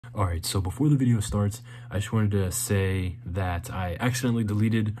Alright, so before the video starts, I just wanted to say that I accidentally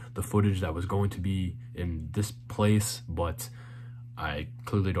deleted the footage that was going to be in this place, but I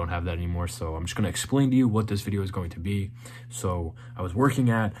clearly don't have that anymore, so I'm just going to explain to you what this video is going to be. So I was working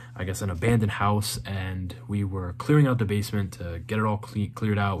at, I guess, an abandoned house, and we were clearing out the basement to get it all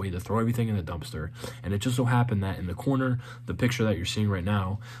cleared out. We had to throw everything in the dumpster, and it just so happened that in the corner, the picture that you're seeing right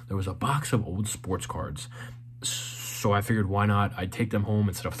now, there was a box of old sports cards. So I figured, why not? I'd take them home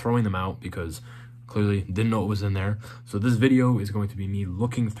instead of throwing them out, because clearly didn't know what was in there. So this video is going to be me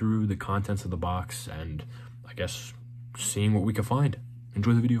looking through the contents of the box and I guess seeing what we can find.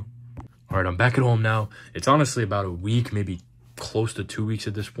 Enjoy the video. All right, I'm back at home now. It's honestly about a week, maybe close to 2 weeks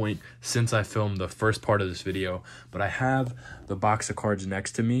at this point, since I filmed the first part of this video. But I have the box of cards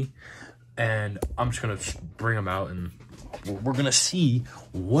next to me, and I'm just gonna bring them out and we're gonna see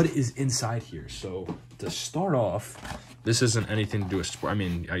what is inside here. So to start off, this isn't anything to do with sport. I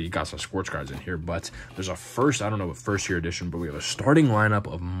mean, you got some sports cards in here, but there's a I don't know what first year edition, but we have a starting lineup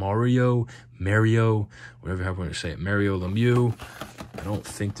of Mario, whatever you want to say it, Mario Lemieux. I don't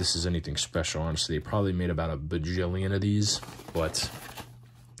think this is anything special, honestly. They probably made about a bajillion of these, but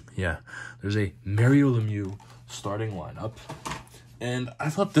yeah, there's a Mario Lemieux starting lineup. And I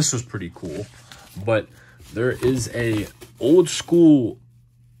thought this was pretty cool, but there is a old school,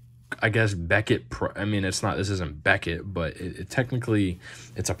 I guess, Beckett. I mean, this isn't Beckett, but it technically,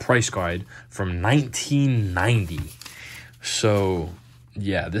 it's a price guide from 1990. So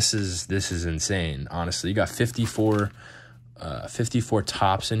yeah, this is insane. Honestly, you got 54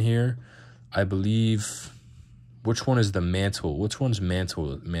 tops in here. I believe, which one is the Mantle? Which one's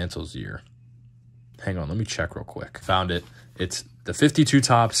Mantle's year? Hang on, let me check real quick. Found it. It's the 52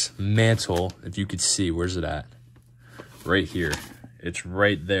 tops Mantle. If you could see, where's it at? Right here. It's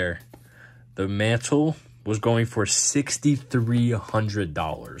right there. The Mantle was going for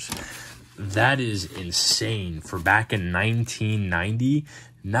 $6,300. That is insane for back in 1990.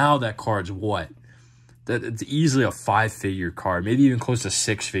 Now that card's what? It's easily a 5-figure card, maybe even close to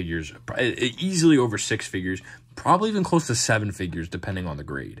 6 figures. Easily over 6 figures. Probably even close to 7 figures, depending on the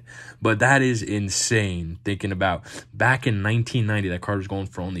grade. But that is insane, thinking about back in 1990, that card was going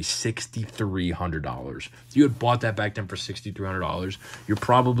for only $6,300. If you had bought that back then for $6,300, you're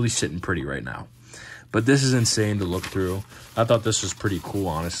probably sitting pretty right now. But this is insane to look through. I thought this was pretty cool,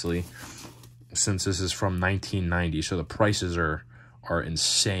 honestly, since this is from 1990. So the prices are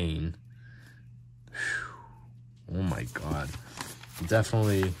insane. Whew. Oh my God.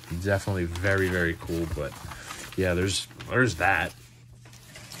 Definitely very, very cool. But yeah, there's that.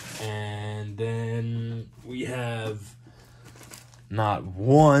 And then we have not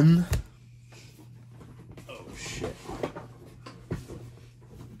one. Oh shit.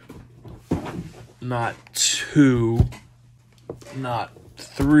 Not two. Not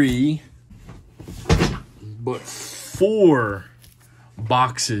three. But 4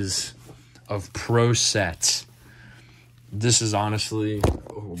 boxes of Pro Sets. This is honestly,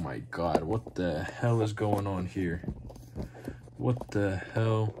 oh my God, what the hell is going on here? What the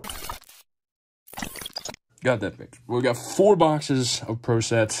hell? Got that picture. We got 4 boxes of Pro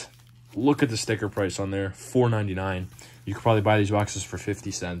Sets. Look at the sticker price on there, $4.99. You could probably buy these boxes for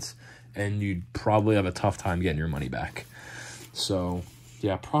 50 cents, and you'd probably have a tough time getting your money back. So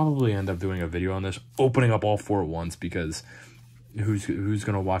yeah, probably end up doing a video on this, opening up all 4 at once, because who's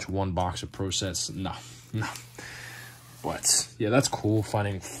gonna watch one box of Pro Sets? No. But yeah, that's cool,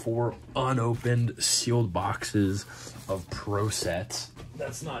 finding 4 unopened sealed boxes of Pro Sets.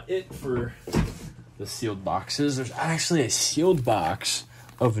 That's not it for the sealed boxes. There's actually a sealed box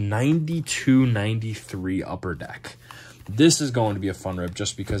of 92-93 Upper Deck. This is going to be a fun rip,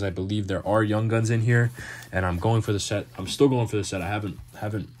 just because I believe there are Young Guns in here, and I'm going for the set. I'm still going for the set. I haven't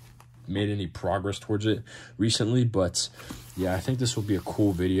made any progress towards it recently, but yeah, I think this will be a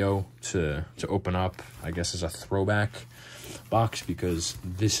cool video to open up, I guess, as a throwback box, because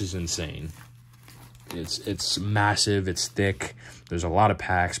this is insane. It's massive, it's thick, there's a lot of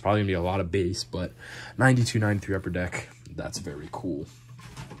packs, probably gonna be a lot of base, but 92-93 Upper Deck, that's very cool.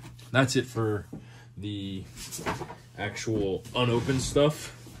 That's it for the actual unopened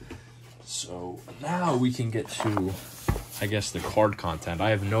stuff. So now we can get to, I guess, the card content. I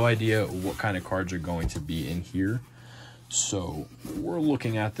have no idea what kind of cards are going to be in here, so we're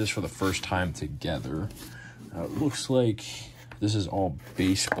looking at this for the first time together. It looks like this is all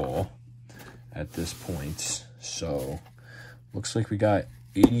baseball at this point. So looks like we got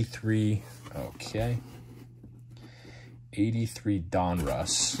 83. Okay, 83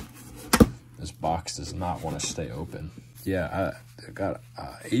 Donruss. This box does not want to stay open. Yeah, I got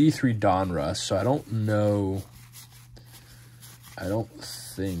 83 Donruss. So I don't know. I don't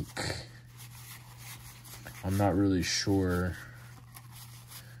think. I'm not really sure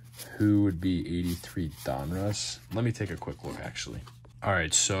who would be 83 Donruss. Let me take a quick look, actually. All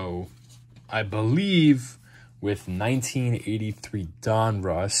right, so I believe with 1983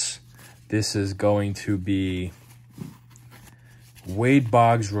 Donruss, this is going to be Wade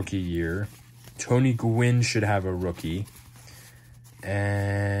Boggs rookie year. Tony Gwynn should have a rookie.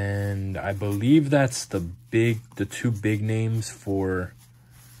 And I believe that's the two big names for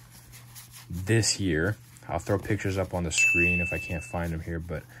this year. I'll throw pictures up on the screen if I can't find them here,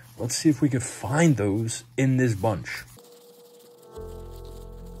 but let's see if we could find those in this bunch.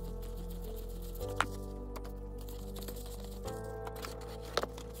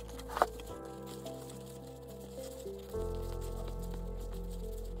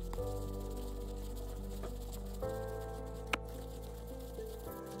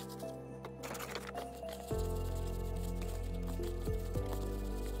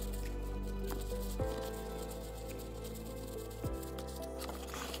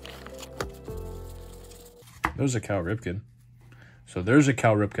 There's a Cal Ripken. So there's a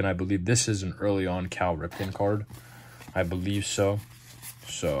Cal Ripken. I believe this is an early on Cal Ripken card. I believe so.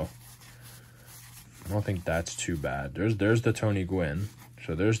 So I don't think that's too bad. There's the Tony Gwynn.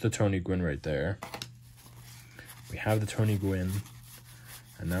 So there's the Tony Gwynn right there. We have the Tony Gwynn.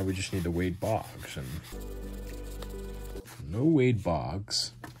 And now we just need the Wade Boggs. And no Wade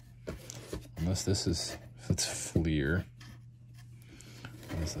Boggs. Unless if it's Fleer.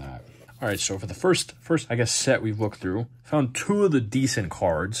 What is that? All right, so for the first I guess set we've looked through, found two of the decent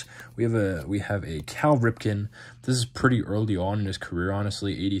cards. We have a Cal Ripken. This is pretty early on in his career,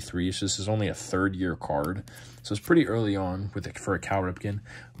 honestly, 83. So this is only a third-year card, so it's pretty early on for a Cal Ripken.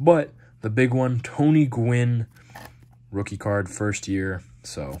 But the big one, Tony Gwynn, rookie card, first year.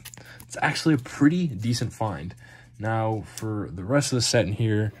 So it's actually a pretty decent find. Now for the rest of the set in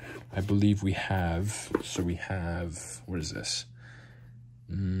here, I believe we have. So we have, what is this?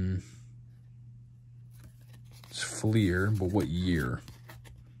 It's Fleer, but what year?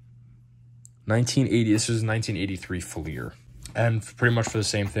 1980. This is 1983 Fleer. And pretty much for the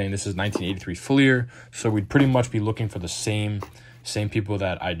same thing, this is 1983 Fleer. So we'd pretty much be looking for the same people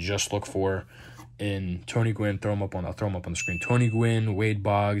that I just looked for in Tony Gwynn. I'll throw them up on the screen. Tony Gwynn, Wade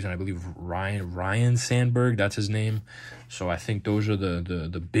Boggs, and I believe Ryan Sandberg. That's his name. So I think those are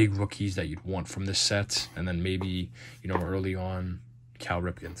the big rookies that you'd want from this set. And then maybe, early on, Cal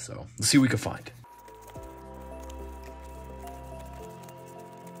Ripken. So let's see what we can find.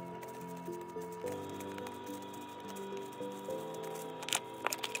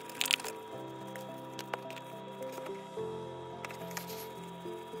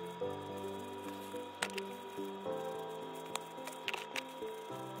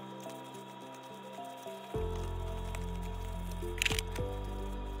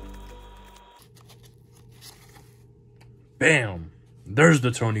 Bam! There's the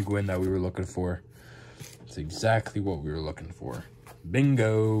Tony Gwynn that we were looking for. It's exactly what we were looking for.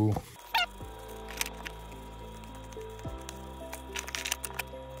 Bingo!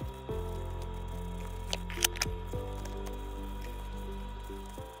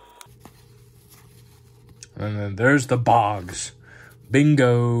 And then there's the Boggs.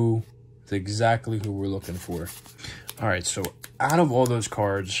 Bingo! It's exactly who we're looking for. Alright, so out of all those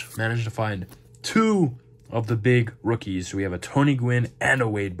cards, managed to find two of the big rookies. So we have a Tony Gwynn and a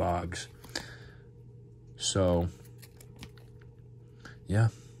Wade Boggs. So, yeah,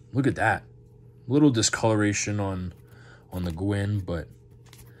 look at that. Little discoloration on the Gwynn, but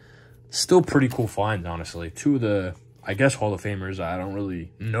still pretty cool find, honestly. Two of the, I guess, Hall of Famers. I don't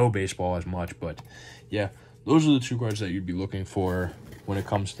really know baseball as much, but yeah, those are the two cards that you'd be looking for when it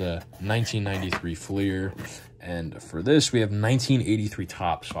comes to 1993 Fleer. And for this, we have 1983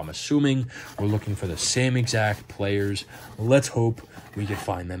 Topps. So I'm assuming we're looking for the same exact players. Let's hope we can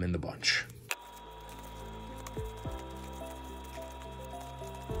find them in the bunch.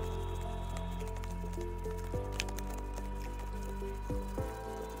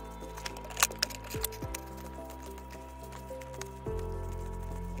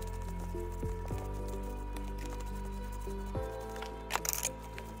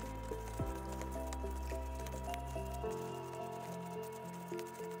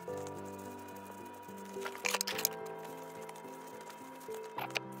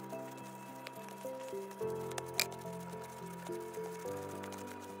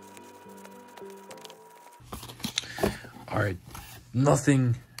 All right,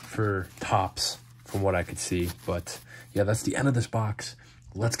 nothing for Topps from what I could see, but yeah, that's the end of this box.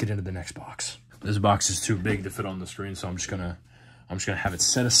 Let's get into the next box. This box is too big to fit on the screen, so I'm just gonna have it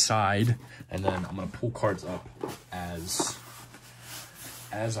set aside, and then I'm gonna pull cards up as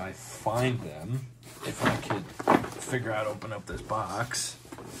as I find them, if I could figure out open up this box,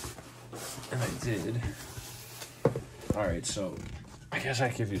 and I did. All right, so I guess I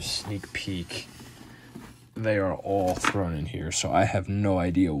give you a sneak peek. They are all thrown in here, so I have no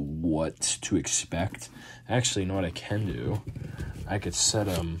idea what to expect. Actually, you know what I can do? I could set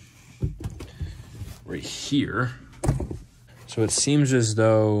them right here. So it seems as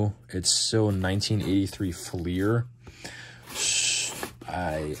though it's still 1983 Fleer.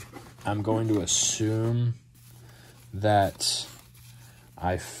 I'm going to assume that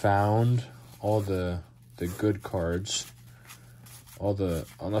I found all the good cards.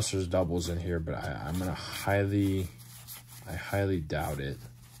 Unless there's doubles in here, but I'm gonna highly doubt it.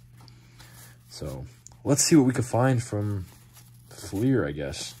 So let's see what we can find from Fleer, I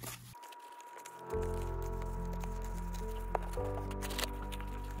guess.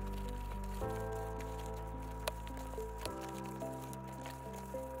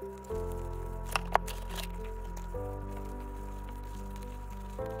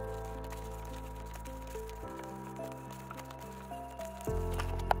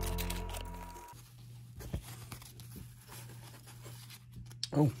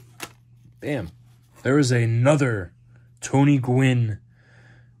 Oh, bam. There is another Tony Gwynn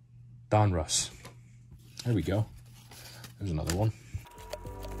Donruss. There we go. There's another one.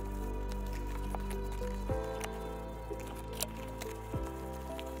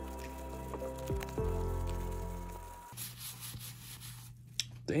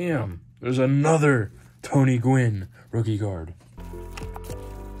 Damn. There's another Tony Gwynn rookie card.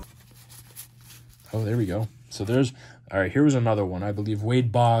 Oh, there we go. So there's... All right, here was another one. I believe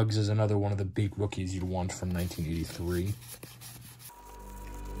Wade Boggs is another one of the big rookies you'd want from 1983.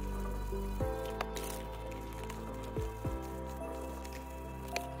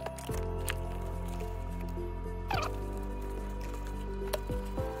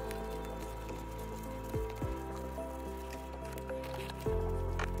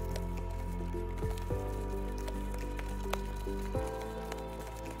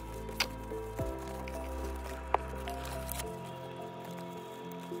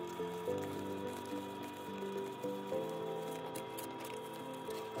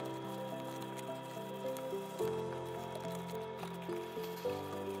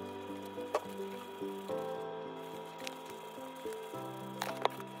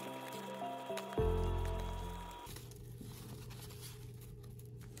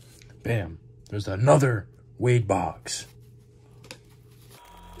 Bam. There's another Wade Boggs.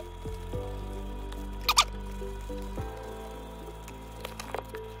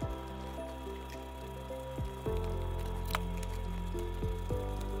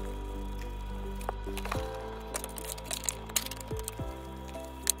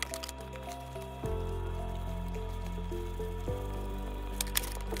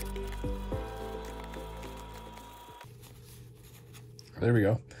 There we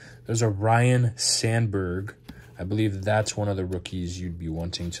go. There's a Ryne Sandberg. I believe that's one of the rookies you'd be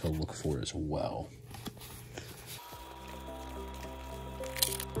wanting to look for as well.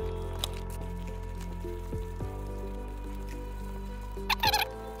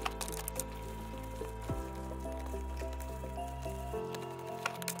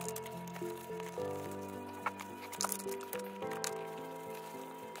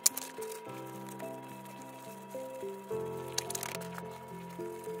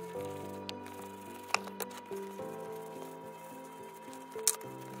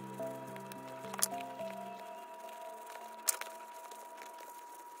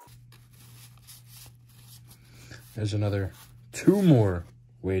 There's another 2 more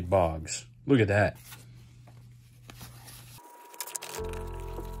Wade Boggs. Look at that.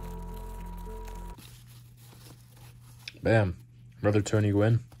 Bam. Another Tony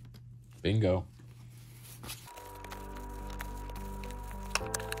Gwynn. Bingo.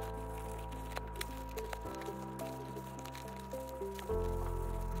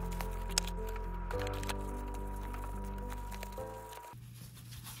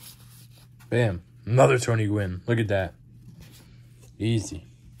 Bam. Another Tony Gwynn. Look at that. Easy.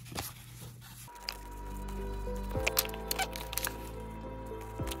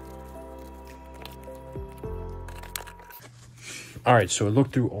 All right, so I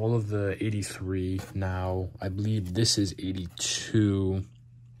looked through all of the 83 now. I believe this is 82.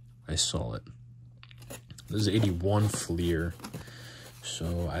 I saw it. This is 81 Fleer.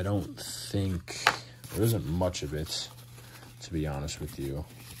 So I don't think... There isn't much of it, to be honest with you.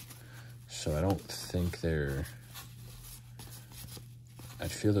 So I don't think they're... I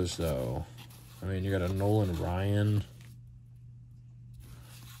feel as though... I mean, you got a Nolan Ryan.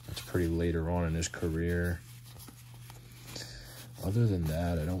 That's pretty later on in his career. Other than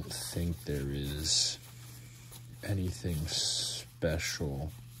that, I don't think there is anything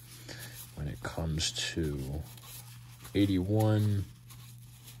special when it comes to 81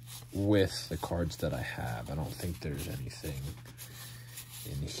 with the cards that I have. I don't think there's anything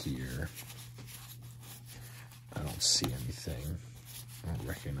in here. I don't see anything. I don't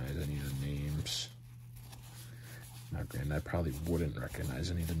recognize any of the names. Now, granted, I probably wouldn't recognize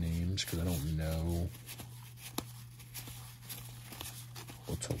any of the names because I don't know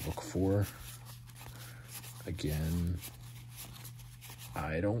what to look for. Again,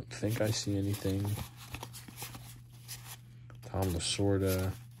 I don't think I see anything. Tom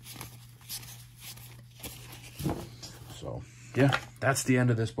Lasorda. So, yeah, that's the end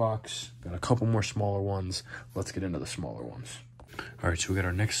of this box. Got a couple more smaller ones. Let's get into the smaller ones. All right, so we got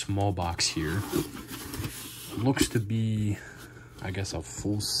our next small box here. Looks to be, I guess, a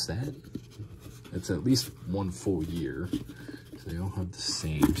full set. It's at least one full year. So they all have the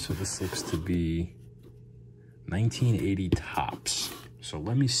same. So this looks to be 1980 Topps. So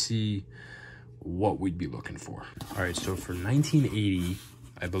let me see what we'd be looking for. All right, so for 1980,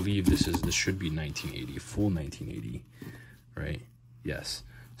 I believe this should be 1980, full 1980, right? Yes.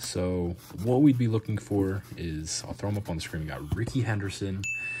 So what we'd be looking for is, I'll throw them up on the screen. We got Rickey Henderson.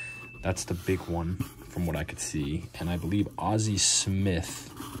 That's the big one from what I could see. And I believe Ozzie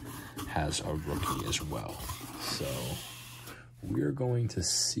Smith has a rookie as well. So we're going to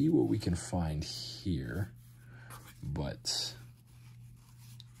see what we can find here. But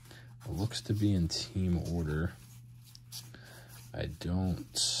it looks to be in team order. I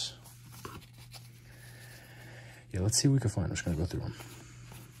don't... Yeah, let's see what we can find. I'm just going to go through them.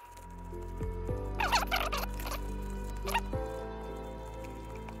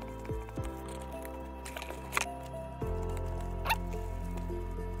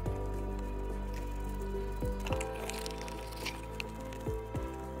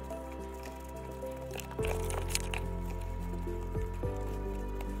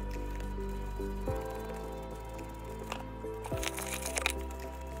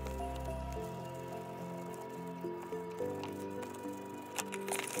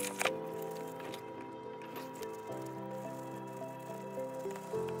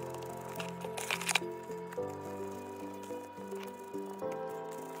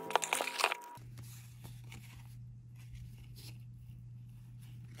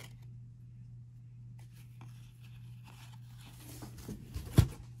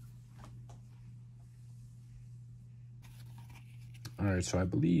 All right, so I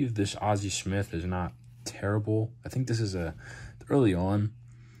believe this Ozzie Smith is not terrible. I think this is early on.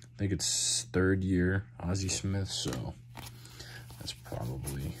 I think it's third year Ozzie Smith, so that's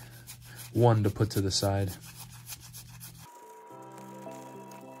probably one to put to the side.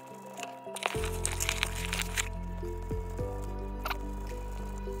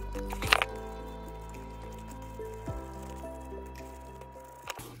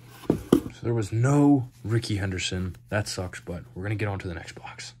 There was no Rickey Henderson. That sucks, but we're going to get on to the next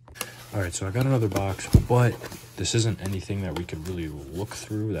box. All right, so I got another box, but this isn't anything that we could really look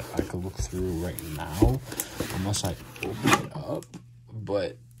through, that I could look through right now, unless I open it up.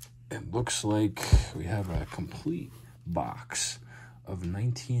 But it looks like we have a complete box of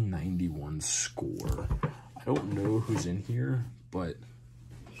 1991 Score. I don't know who's in here, but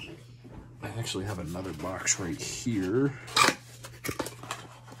I actually have another box right here,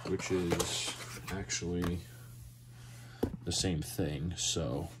 which is actually the same thing.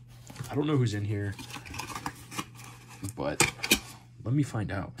 So I don't know who's in here, but let me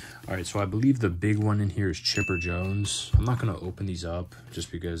find out. All right, so I believe the big one in here is Chipper Jones. I'm not gonna open these up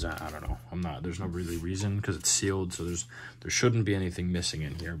just because I don't know. There's no really reason because it's sealed, so there shouldn't be anything missing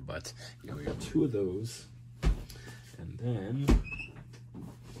in here. But you know, we got two of those, and then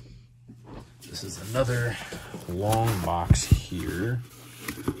this is another long box here,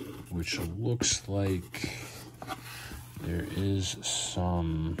 which looks like there is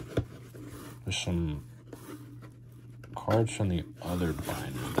some cards from the other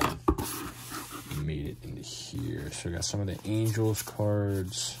binder that made it into here. So we got some of the Angels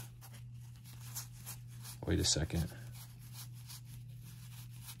cards. Wait a second.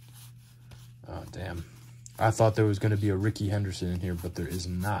 Oh, damn. I thought there was going to be a Rickey Henderson in here, but there is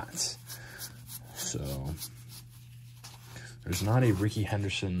not. So there's not a Rickey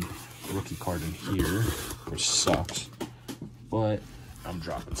Henderson rookie card in here, which sucks, but I'm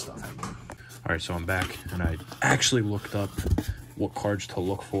dropping stuff again. All right, so I'm back, and I actually looked up what cards to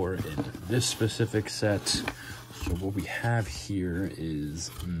look for in this specific set. So what we have here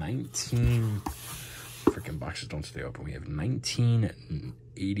is 19... Freaking boxes don't stay open. We have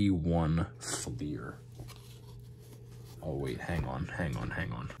 1981 Fleer. Oh, wait, hang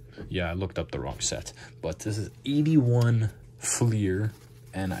on. Yeah, I looked up the wrong set. But this is 81 Fleer,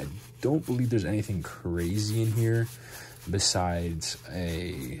 and I don't believe there's anything crazy in here besides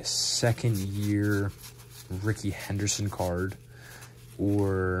a second-year Ricky Henderson card,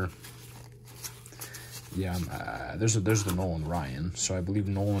 or... yeah, there's the Nolan Ryan. So I believe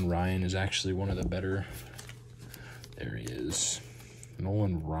Nolan Ryan is actually one of the better... there he is.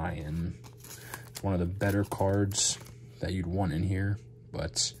 Nolan Ryan. One of the better cards that you'd want in here,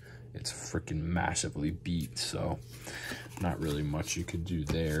 but it's freaking massively beat, so not really much you could do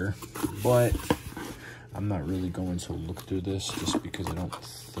there. But I'm not really going to look through this just because I don't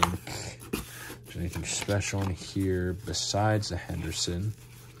think there's anything special in here besides the Henderson,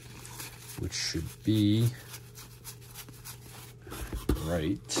 which should be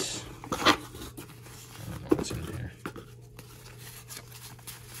right. I don't know what's in here.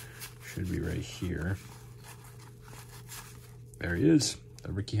 Should be right here. There he is,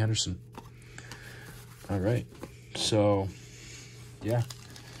 the Ricky Henderson. All right, so yeah,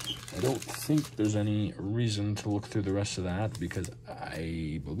 I don't think there's any reason to look through the rest of that because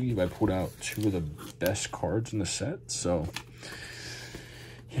I believe I pulled out two of the best cards in the set. So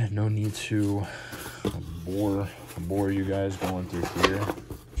yeah, no need to bore you guys going through here.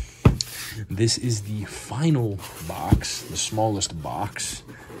 This is the final box, the smallest box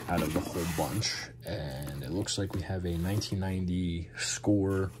out of the whole bunch, and it looks like we have a 1990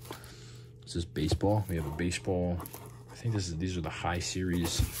 score. This is baseball. We have a baseball. I think these are the high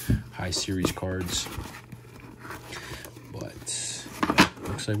series cards. But yeah,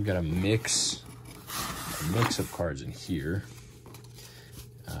 looks like we got a mix of cards in here.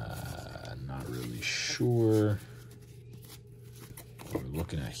 Not really sure what we're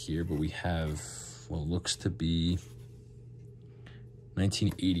looking at here, but we have what looks to be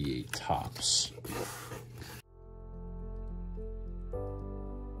 1988 Topps.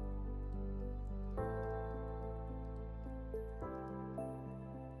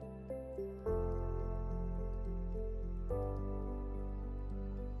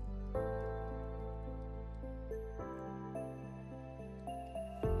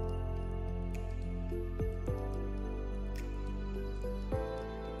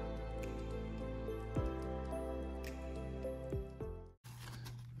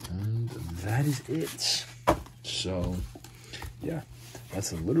 That is it. So yeah,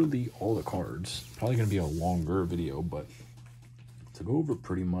 that's literally all the cards. Probably gonna be a longer video, but to go over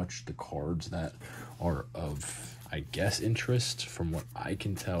pretty much the cards that are of, I guess, interest from what I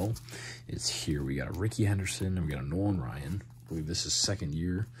can tell, is here. We got a Ricky Henderson and we got a Nolan Ryan. I believe this is second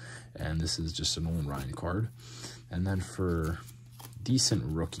year, and this is just a Nolan Ryan card. And then for decent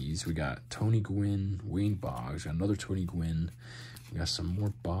rookies, we got Tony Gwynn, Wayne Boggs, got another Tony Gwynn. We got some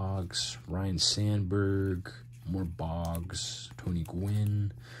more Boggs, Ryan Sandberg, more Boggs, Tony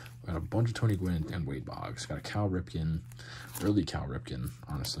Gwynn. We got a bunch of Tony Gwynn and Wade Boggs. Got a Cal Ripken, early Cal Ripken,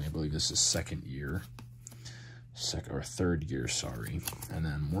 honestly. I believe this is second year. Third year, sorry. And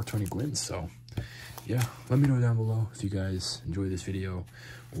then more Tony Gwynn. So yeah, let me know down below if you guys enjoyed this video,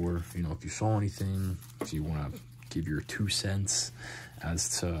 or you know, if you saw anything, if you want to give your 2 cents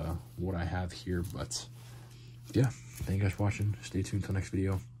as to what I have here. But yeah, thank you guys for watching. Stay tuned till next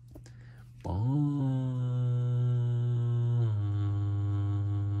video. Bye.